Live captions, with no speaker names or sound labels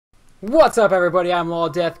What's up, everybody? I'm All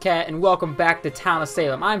Death Cat, and welcome back to Town of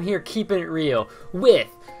Salem. I'm here keeping it real with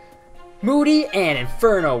Moodie and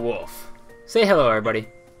InfernoW01F. Say hello, everybody.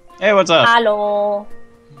 Hey, what's up? Hello.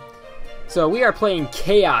 So we are playing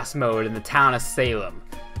Chaos Mode in the Town of Salem,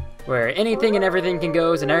 where anything and everything can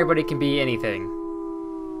goes, and everybody can be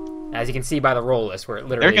anything. As you can see by the roll list, where it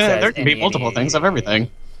literally says there can be multiple things of everything.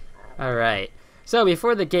 All right. So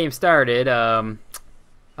before the game started,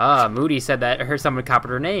 Moody said that her someone copied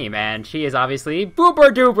her name, and she is obviously Booper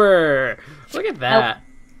Duper. Look at that.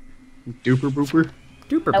 Nope. Duper Booper?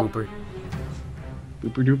 Duper Nope. Booper.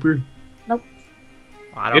 Booper Duper? Nope.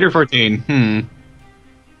 8 or 14.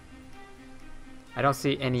 I don't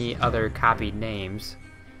see any other copied names.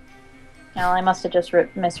 No, I must have just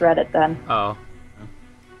misread it then. Oh.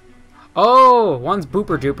 Oh, one's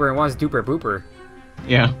Booper Duper and one's Duper Booper.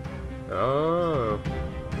 Yeah. Oh.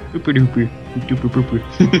 Booper Duper. Duper Booper.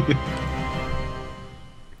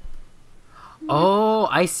 Oh,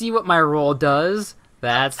 I see what my roll does.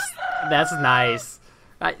 That's nice.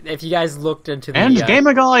 If you guys looked into the... And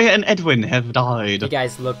Gamerguy and Edwin have died. If you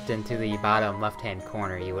guys looked into the bottom left-hand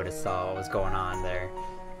corner, you would have saw what was going on there.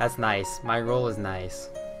 That's nice. My roll is nice.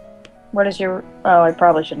 What is your... Oh, I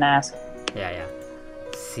probably shouldn't ask. Yeah.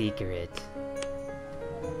 Secret.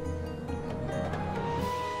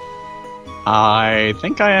 I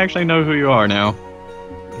think I actually know who you are now.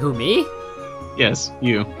 Who, me? Yes,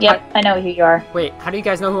 you. Yep, I know who you are. Wait, how do you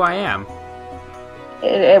guys know who I am?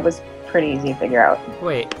 It was pretty easy to figure out.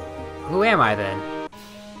 Wait, who am I then?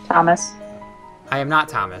 Thomas. I am not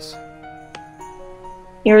Thomas.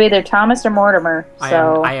 You're either Thomas or Mortimer,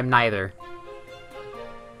 so... I am neither.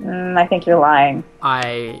 I think you're lying.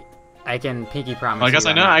 I can pinky promise. Well, I guess you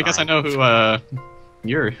I know. I'm I not guess I lying. know who.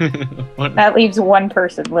 You're. What? That leaves one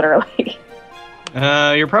person, literally.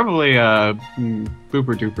 You're probably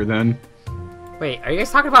Booper Duper then. Wait, are you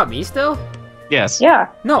guys talking about me still? Yes. Yeah.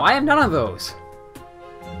 No, I am none of those.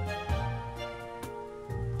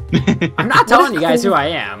 I'm not telling you guys who I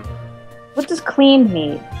am. What does cleaned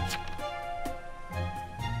mean?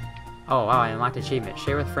 Oh wow, I unlocked achievement.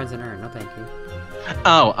 Share with friends and earn. No, thank you.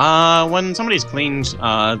 Oh, when somebody's cleaned,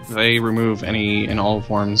 they remove any and all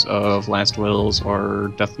forms of last wills or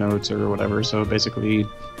death notes or whatever. So basically,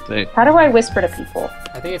 they How do I whisper to people?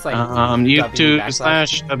 I think it's like you W do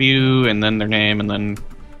backslash. /W and then their name and then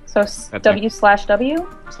So W/W?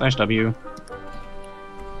 /W.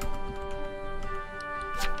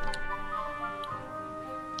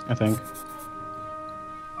 I think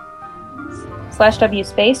 /W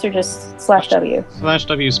space or just /W?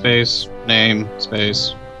 /W space name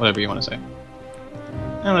space whatever you want to say.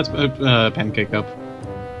 And let's pancake up.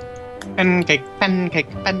 Pancake.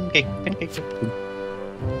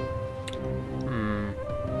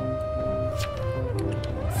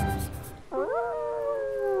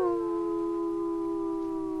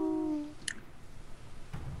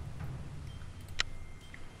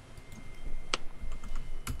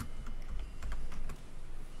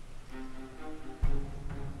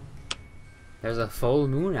 There's a full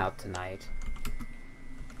moon out tonight.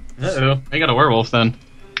 Uh-oh. I got a werewolf then.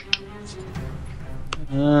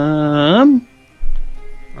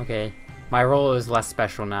 Okay, my role is less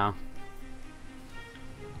special now.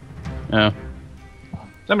 Oh.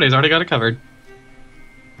 Somebody's already got it covered.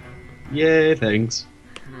 Yay, thanks.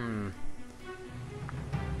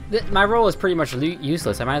 My role is pretty much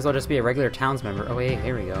useless. I might as well just be a regular towns member. Oh wait,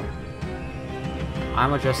 here we go.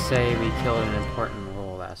 I'ma just say we killed an important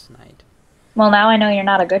role last night. Well, now I know you're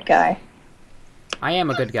not a good guy. I am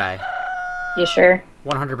a good guy. You sure?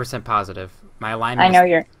 100% positive. My alignment. I know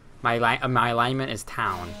you're... My alignment is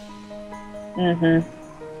town.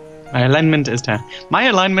 Mm-hmm. My alignment is 10. My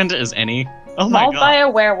alignment is any. Oh my Mauled god. by a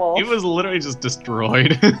werewolf. He was literally just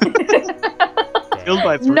destroyed. Killed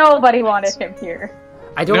by 3. Nobody wanted him here.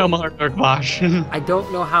 I No don't. more Bosch. I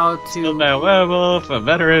don't know how Killed to. by a werewolf, a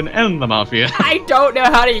veteran, and the Mafia. I don't know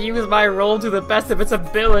how to use my role to the best of its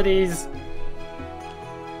abilities.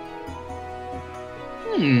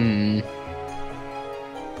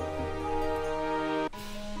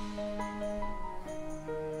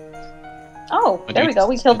 Oh, there we go.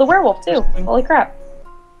 We killed the werewolf, too. Holy crap.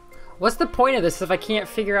 What's the point of this if I can't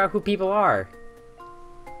figure out who people are?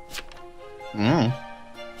 How'd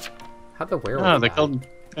the werewolf? Oh, they die? killed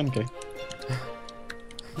Pancake.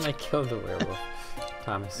 I killed the werewolf.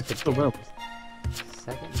 Thomas. It's the werewolf.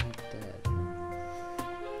 Second night dead.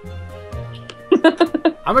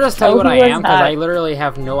 I'm gonna just tell you what I he was am, because not. I literally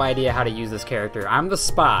have no idea how to use this character. I'm the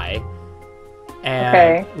spy, and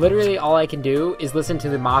Okay. literally all I can do is listen to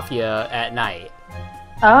the Mafia at night.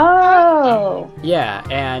 Oh. Yeah,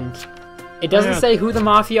 and it doesn't Yeah. say who the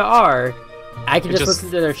Mafia are, I can just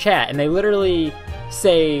listen to their chat, and they literally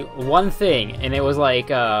say one thing, and it was like,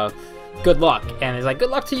 good luck, and it's like, good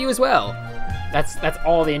luck to you as well. That's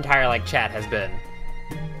all the entire, like, chat has been.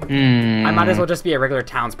 I might as well just be a regular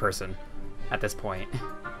townsperson at this point.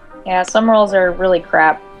 Yeah, some roles are really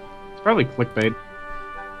crap. It's probably clickbait.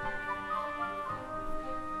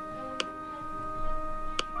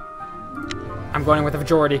 I'm going with the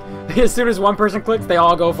majority. As soon as one person clicks, they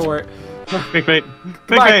all go for it. Clickbait.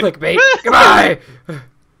 Goodbye, clickbait. Goodbye!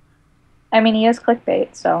 I mean, he is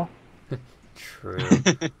clickbait, so... True.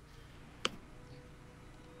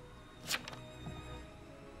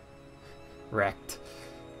 Wrecked.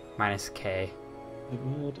 Minus K.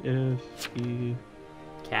 What if he...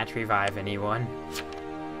 Can't revive anyone.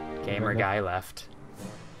 Gamer guy left.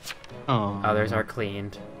 Oh. Others are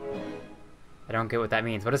cleaned. I don't get what that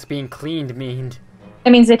means. What does being cleaned mean?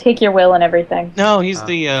 It means they take your will and everything. No, he's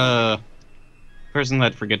the person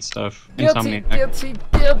that forgets stuff. Guilty, Insomniac. guilty,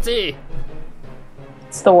 guilty!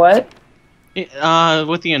 It's the what?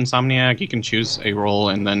 With the Insomniac, you can choose a role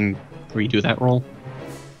and then redo that role.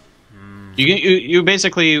 You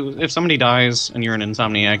basically, if somebody dies and you're an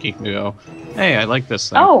Insomniac, you can go, hey, I like this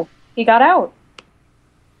thing. Oh, he got out.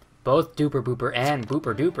 Both Duper Booper and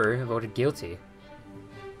Booper Duper voted guilty.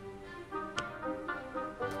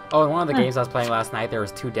 Oh, in one of the games I was playing last night, there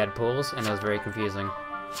was 2 Deadpools, and it was very confusing.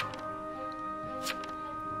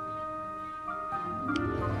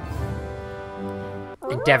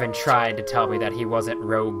 And Devin tried to tell me that he wasn't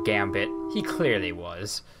Rogue Gambit. He clearly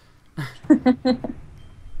was.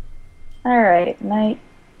 Alright, night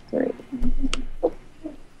 3.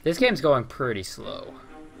 This game's going pretty slow.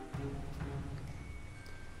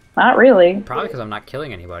 Not really. Probably because I'm not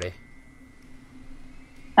killing anybody.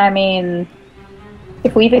 I mean,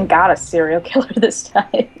 if we even got a serial killer this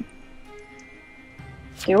time.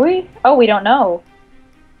 Do we? Oh, we don't know.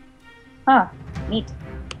 Huh. Neat.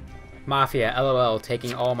 Mafia, LOL,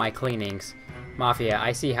 taking all my cleanings. Mafia,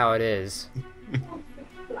 I see how it is.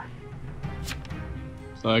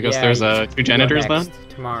 So I guess there's 2 janitors then?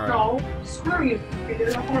 Tomorrow. No, screw you. I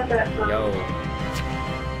don't have that. Yo.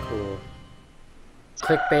 Cool.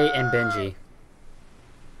 Clickbait and Benji.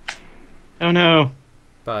 Oh no.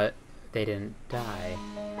 But they didn't die.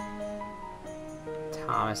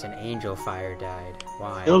 Thomas and Angel Fire died.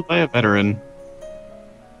 Why? Killed by a veteran.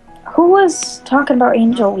 Who was talking about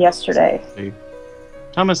Angel yesterday?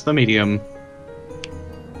 Thomas the Medium.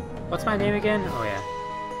 What's my name again? Oh yeah.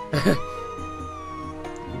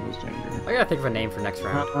 I gotta think of a name for next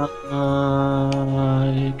round.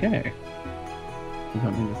 Okay.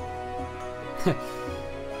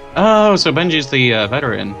 Oh, so Benji's the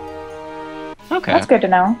veteran. Okay. That's good to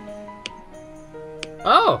know.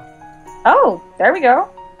 Oh! Oh, there we go.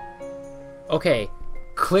 Okay.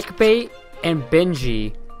 Clickbait and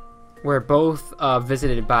Benji were both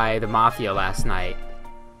visited by the Mafia last night,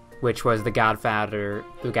 which was the Godfather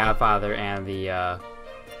and the,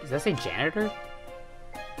 does that say janitor?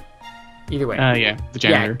 Either way. Yeah, the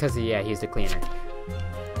janitor. Yeah, because he's the cleaner.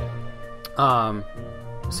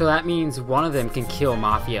 So that means one of them can kill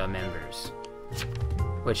Mafia members,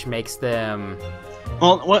 which makes them.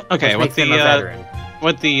 Well, what? Okay, what the veteran.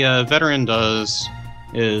 What the veteran does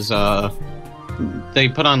is they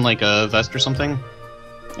put on like a vest or something,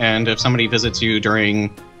 and if somebody visits you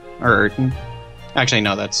during, or actually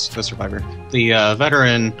no, that's the survivor. The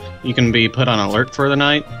veteran, you can be put on alert for the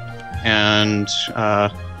night, and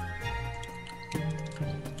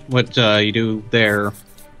what you do there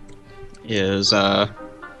is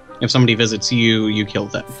if somebody visits you, you kill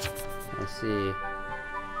them. I see.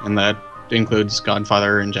 And that includes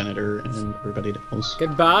Godfather and Janitor and everybody else.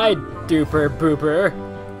 Goodbye, Duper Booper.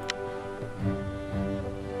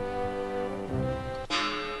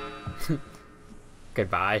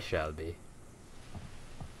 Goodbye, Shelby.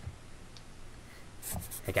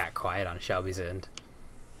 It got quiet on Shelby's end.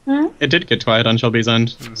 It did get quiet on Shelby's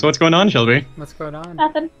end. So what's going on, Shelby? What's going on?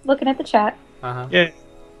 Nothing. Looking at the chat. Uh-huh. Yeah.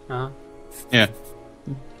 Uh-huh. Yeah.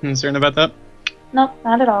 Concerned about that? Nope,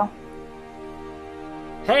 not at all.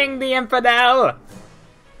 Hang the infidel!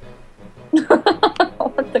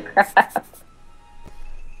 What the crap?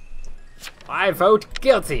 I vote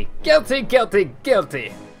guilty! Guilty, guilty,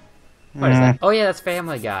 guilty! What is that? Oh yeah, that's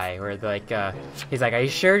Family Guy, where like, he's like, Are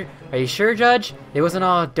you sure, Judge? It wasn't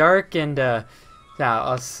all dark and,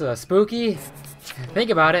 spooky? Think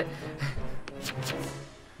about it.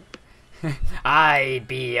 I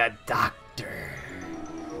be a doctor.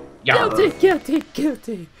 Guilty, guilty,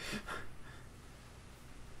 guilty.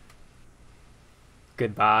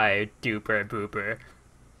 Goodbye, Duper Booper.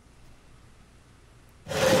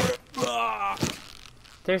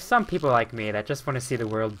 There's some people like me that just want to see the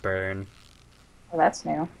world burn. Well, that's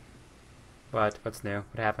new. What? What's new?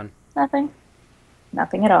 What happened? Nothing.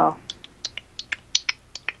 Nothing at all.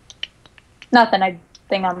 Nothing. I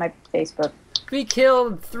thing on my Facebook. We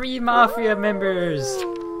killed 3 Mafia members!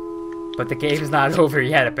 But the game's not over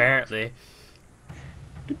yet, apparently.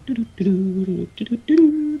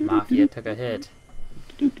 Mafia took a hit.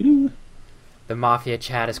 The Mafia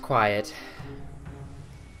chat is quiet.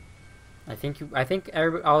 I think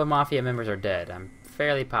all the Mafia members are dead. I'm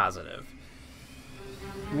fairly positive.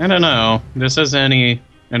 I don't know. This is any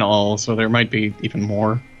and all, so there might be even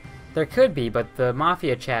more. There could be, but the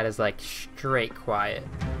Mafia chat is like straight quiet.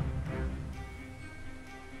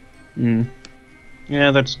 Hmm.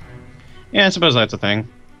 Yeah, that's... Yeah, I suppose that's a thing.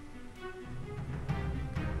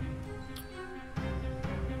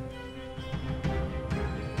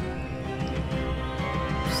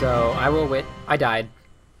 So, I will wait. I died.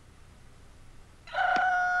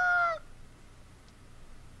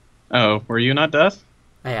 Oh, were you not deaf?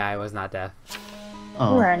 Yeah, I was not deaf.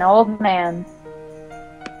 Oh. You're an old man.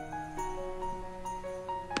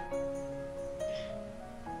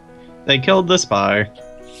 They killed the spy.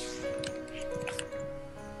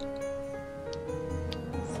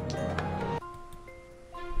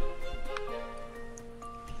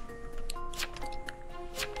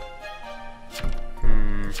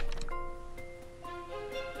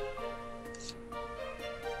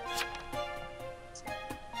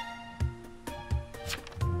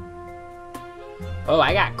 Oh,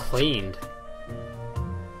 I got cleaned.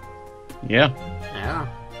 Yeah. Yeah.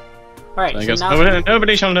 Alright, I so guess now...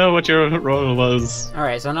 nobody shall know what your role was.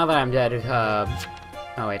 Alright, so now that I'm dead,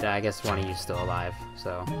 oh wait, I guess one of you's still alive,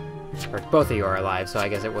 so... Or both of you are alive, so I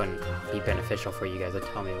guess it wouldn't be beneficial for you guys to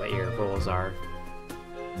tell me what your roles are.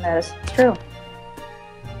 That is true.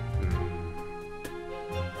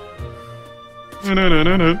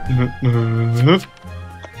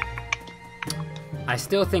 I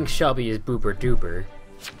still think Shelby is Booper Duper.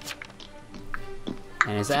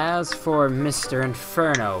 And as for Mr.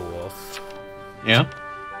 Inferno Wolf... Yeah?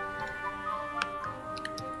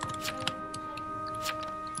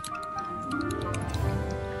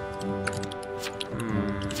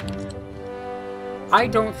 I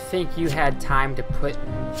don't think you had time to put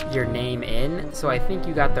your name in, so I think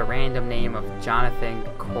you got the random name of Jonathan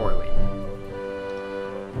Corwin.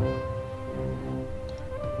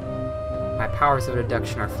 My powers of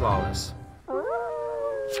deduction are flawless.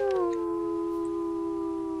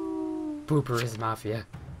 Booper is Mafia.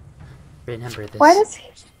 Remember this. Why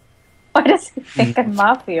does he think I'm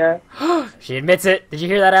Mafia? She admits it. Did you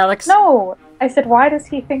hear that, Alex? No! I said, why does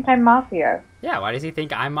he think I'm Mafia? Yeah, why does he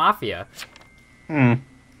think I'm Mafia? Hmm.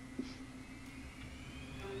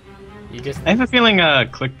 You just... I have a feeling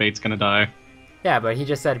clickbait's gonna die. Yeah, but he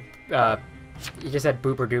just said Booper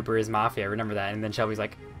Duper is Mafia. Remember that. And then Shelby's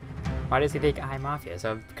like, why does he think I'm Mafia?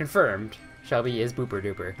 So confirmed. Shelby is Booper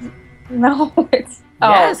Duper. No, it's...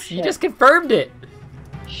 Yes, shit. you just confirmed it.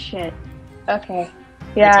 Shit. Okay.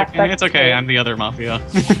 Yeah. It's okay. I'm the other Mafia.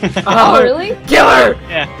 Oh, really? Kill her!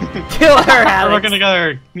 Yeah. Kill her, We're Alex! working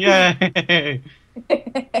together. Yay!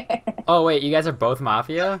 Oh, wait, you guys are both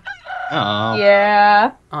Mafia? Oh.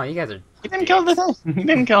 Yeah. Oh, you guys are... He didn't kill He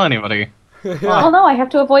didn't kill anybody. Oh no, I have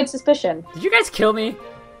to avoid suspicion. Did you guys kill me?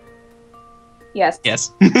 Yes.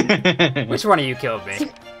 Yes. Which one of you killed me?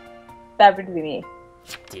 That would be me.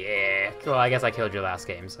 Yeah. Well, I guess I killed your last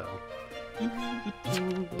game, so...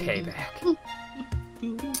 Payback.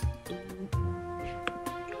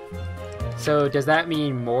 So, does that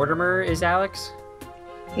mean Mortimer is Alex?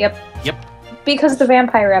 Yep. Yep. Because the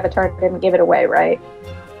vampire avatar didn't give it away, right?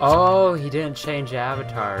 Oh, he didn't change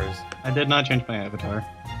avatars. I did not change my avatar.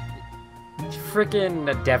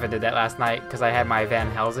 Frickin' Devin did that last night because I had my Van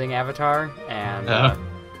Helsing avatar, and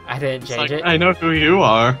I didn't change it. I know who you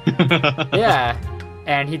are. Yeah,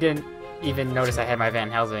 and he didn't even notice I had my Van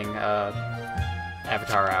Helsing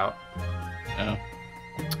avatar out. Oh.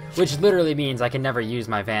 Which literally means I can never use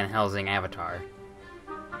my Van Helsing avatar.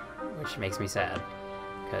 Which makes me sad,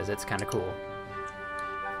 because it's kind of cool.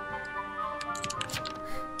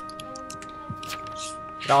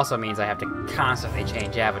 It also means I have to constantly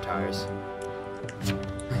change avatars.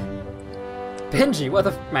 Benji, what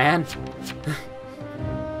the man?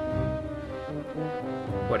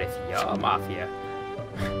 What if you're Mafia?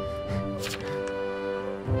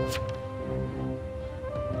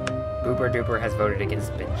 Booper Duper has voted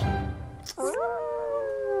against Benji.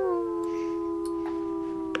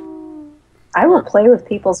 I will play with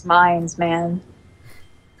people's minds, man.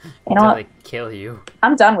 You know Until what? they kill you.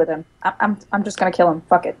 I'm done with him. I'm just gonna kill him.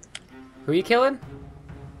 Fuck it. Who are you killing?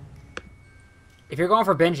 If you're going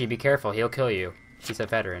for Benji, be careful. He'll kill you. He's a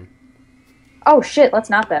veteran. Oh shit, let's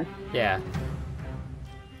not then. Yeah.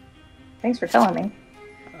 Thanks for telling me.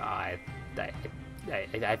 I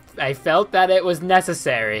felt that it was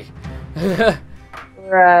necessary.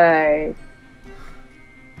 Right.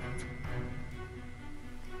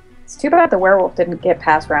 It's too bad the werewolf didn't get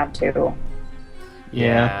past round 2.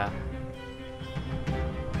 Yeah.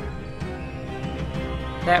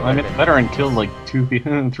 That I mean, would've veteran killed like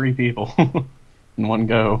 3 people in one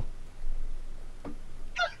go.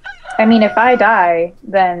 I mean, if I die,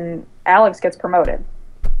 then Alex gets promoted.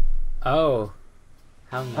 Oh.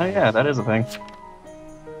 How nice. Oh yeah, that is a thing.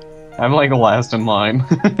 I'm like last in line.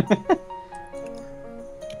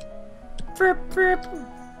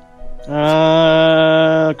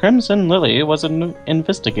 Crimson Lily was an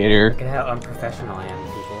investigator. Look at how unprofessional I am,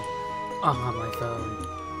 people. On my phone.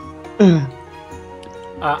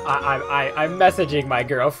 I'm messaging my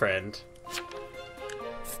girlfriend.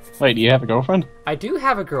 Wait, do you have a girlfriend? I do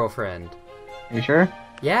have a girlfriend. Are you sure?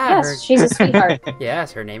 Yeah. Yes, she's a sweetheart.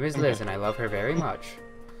 Yes, her name is Liz, and I love her very much.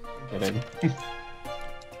 Kidding.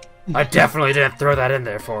 I definitely didn't throw that in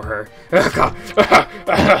there for her. Cough.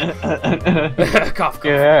 Cough.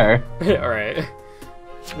 Yeah. Alright.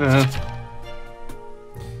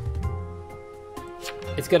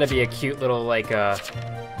 It's gonna be a cute little, like,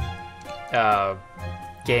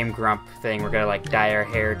 game grump thing. We're gonna, like, dye our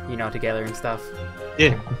hair, you know, together and stuff.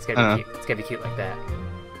 Yeah. It's gonna be cute. It's gonna be cute like that.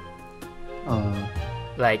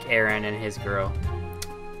 Like Aaron and his girl.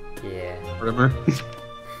 Yeah. Whatever.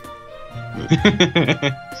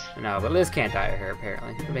 No, but Liz can't dye her hair,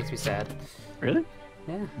 apparently. It makes me sad. Really?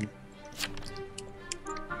 Yeah.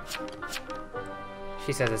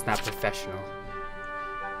 She says it's not professional.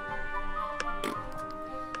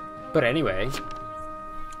 But anyway.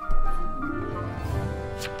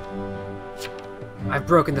 I've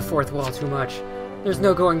broken the fourth wall too much. There's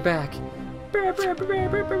no going back.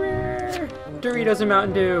 Doritos and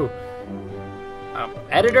Mountain Dew.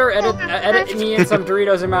 Editor, edit me in some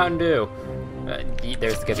Doritos and Mountain Dew.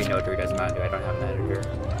 There's gonna be no Doritos and Mountain Dew. I don't have an editor.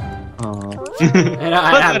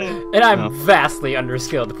 And I'm vastly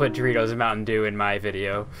underskilled to put Doritos and Mountain Dew in my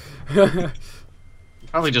video.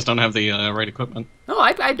 Probably just don't have the right equipment. No,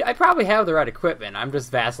 I probably have the right equipment. I'm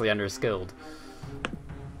just vastly underskilled.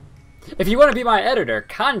 If you want to be my editor,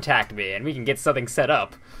 contact me and we can get something set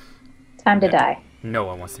up. Time to die. No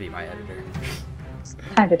one wants to be my editor.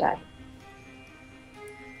 Time to die.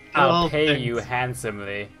 I'll pay you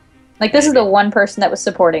handsomely. Like, this is the one person that was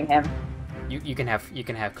supporting him. You can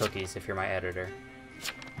have cookies if you're my editor.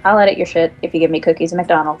 I'll edit your shit if you give me cookies at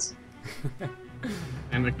McDonald's.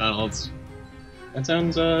 And McDonald's. That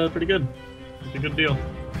sounds pretty good. It's a good deal.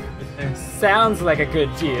 Sounds like a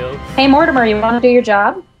good deal. Hey, Mortimer, you want to do your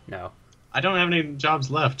job? No. I don't have any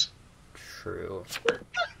jobs left. True.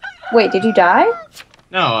 Wait, did you die?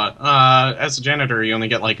 No, as a janitor, you only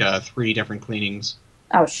get like 3 different cleanings.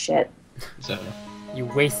 Oh, shit. So. You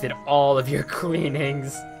wasted all of your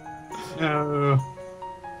cleanings. No.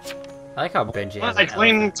 I like how Benji has I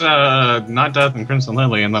cleaned Not Death and Crimson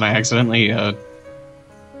Lily, and then I accidentally.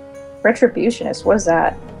 Retributionist, what is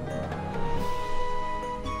that?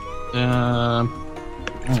 No.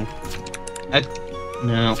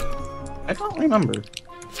 I don't remember.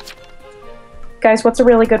 Guys, what's a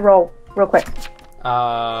really good roll? Real quick.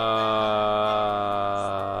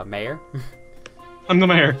 Mayor? I'm the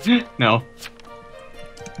mayor. No.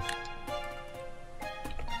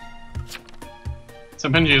 So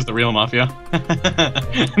Benji is the real Mafia.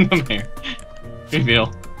 I'm the mayor.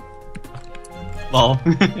 Reveal. Lol.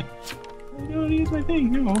 I don't use my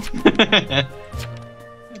thing, no.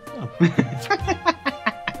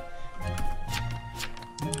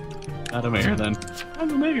 Not a mayor then. I'm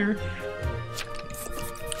the mayor.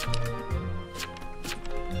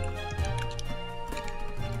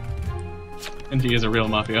 Benji is a real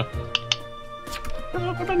Mafia.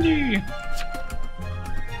 Benji!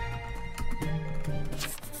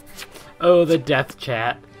 Oh, the death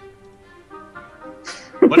chat.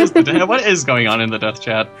 What is going on in the death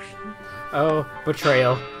chat? Oh,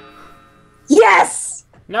 betrayal. Yes!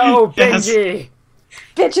 No, Yes. Benji!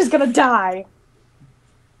 Bitch is gonna die.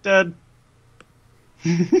 Dead.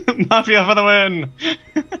 Mafia for the win!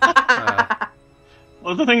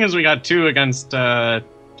 Well, the thing is, we got 2 against 2.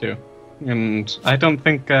 And I don't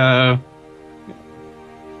think, I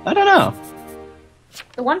don't know.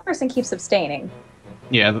 The one person keeps abstaining.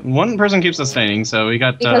 Yeah, one person keeps sustaining, so we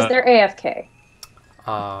got, Because they're AFK.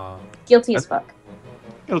 Guilty as fuck.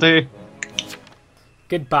 guilty.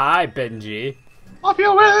 Goodbye, Benji.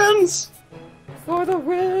 Mafia wins! For the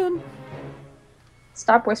win!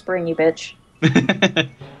 Stop whispering, you bitch.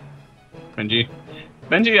 Benji.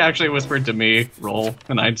 Benji actually whispered to me, roll,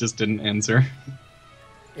 and I just didn't answer.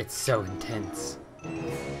 It's so intense.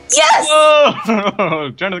 Yes! Whoa!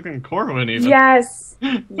 Jonathan Corwin even. Yes!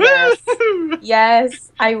 Yes! Woo!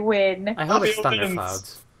 Yes! I win. I hope it's Mafia wins.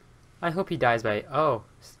 thunderclouds. I hope he dies by. Oh,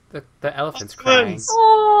 the elephant's Mafia crying. wins.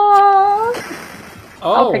 Aww.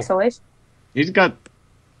 Oh, Pixelation. He's got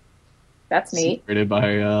That's neat. separated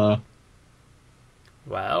by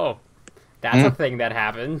well, that's a thing that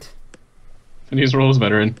happened. Denise Rolls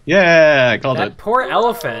veteran. Yeah, I called That it. poor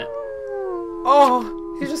elephant.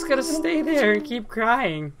 Oh, he's just gonna stay there and keep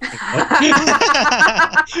crying.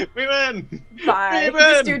 We win! Bye. We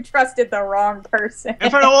This win! dude trusted the wrong person.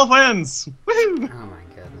 InfernoWolf wins! Woo! Oh my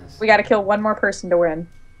goodness. We gotta kill one more person to win.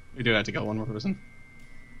 We do have to kill one more person.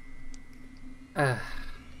 Ugh.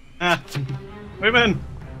 Ah, we win!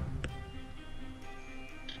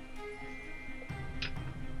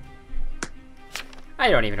 I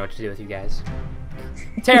don't even know what to do with you guys.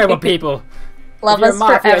 Terrible people. Love if you're us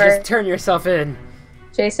Mafia, forever. just turn yourself in.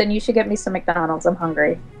 Jason, you should get me some McDonald's. I'm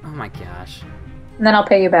hungry. Oh my gosh. And then I'll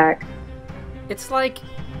pay you back. It's like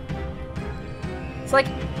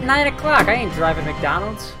 9 o'clock. I ain't driving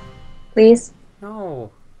McDonald's. Please?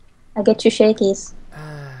 No. I'll get you shakies.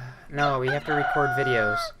 No, we have to record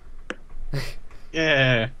videos.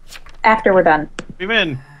 Yeah, After we're done. we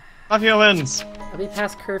win! Mafia wins! I'll be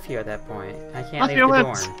past curfew at that point. I can't leave Mafia the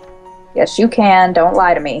wins. dorm. Yes, you can. Don't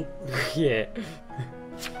lie to me. Yeah.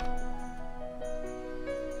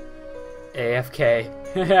 AFK.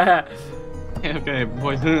 Okay,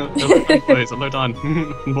 boys, boys, alert on.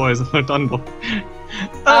 Boys, alert on, boys.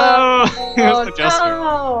 Oh! Oh, It's a gesture.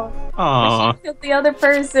 no! Aw. Kill the other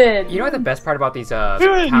person. You know what the best part about these Town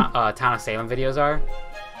of Salem videos are?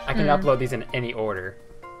 I can upload these in any order.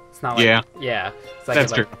 It's not like Yeah. It's like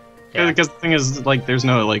That's like, true. Yeah. Because the thing is, like, there's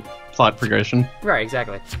no, like, plot progression. Right,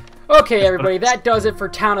 exactly. Okay, everybody, that does it for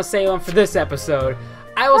Town of Salem for this episode.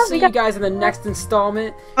 I will see you guys in the next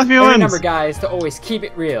installment. Mafia And wins! remember, guys, to always keep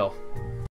it real.